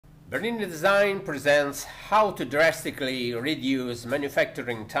Bernini Design presents how to drastically reduce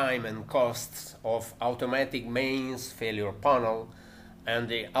manufacturing time and costs of automatic mains failure panel and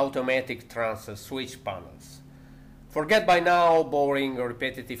the automatic transfer switch panels. Forget by now boring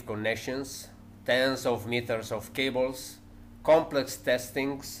repetitive connections, tens of meters of cables, complex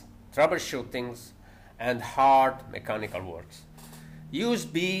testings, troubleshootings, and hard mechanical works. Use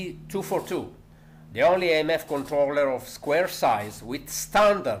B242, the only AMF controller of square size with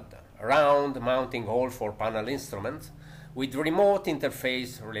standard round mounting hole for panel instruments with remote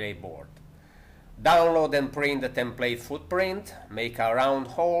interface relay board. Download and print the template footprint, make a round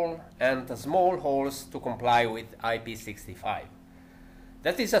hole and small holes to comply with IP65.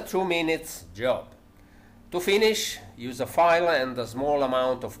 That is a 2 minutes job. To finish, use a file and a small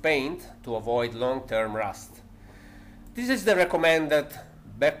amount of paint to avoid long-term rust. This is the recommended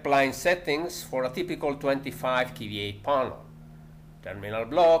backplane settings for a typical 25 kVA panel. Terminal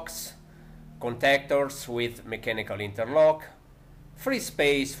blocks, contactors with mechanical interlock, free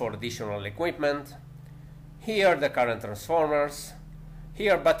space for additional equipment, here the current transformers,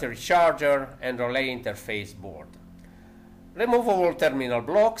 here battery charger and relay interface board. Removable terminal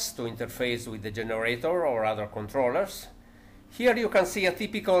blocks to interface with the generator or other controllers. Here you can see a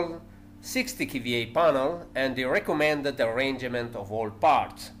typical 60 kVA panel and the recommended arrangement of all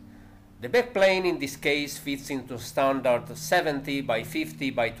parts. The backplane in this case fits into standard 70 by 50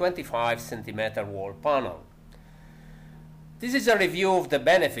 by 25 cm wall panel. This is a review of the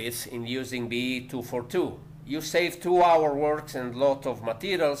benefits in using BE242. You save 2-hour work and lot of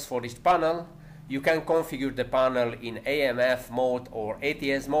materials for each panel. You can configure the panel in AMF mode or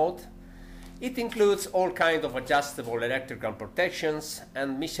ATS mode. It includes all kinds of adjustable electrical protections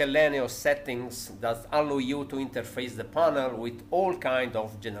and miscellaneous settings that allow you to interface the panel with all kinds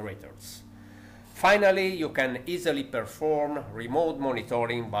of generators. Finally, you can easily perform remote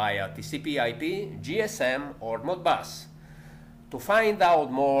monitoring via TCP/IP, GSM or Modbus. To find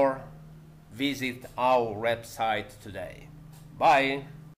out more, visit our website today. Bye!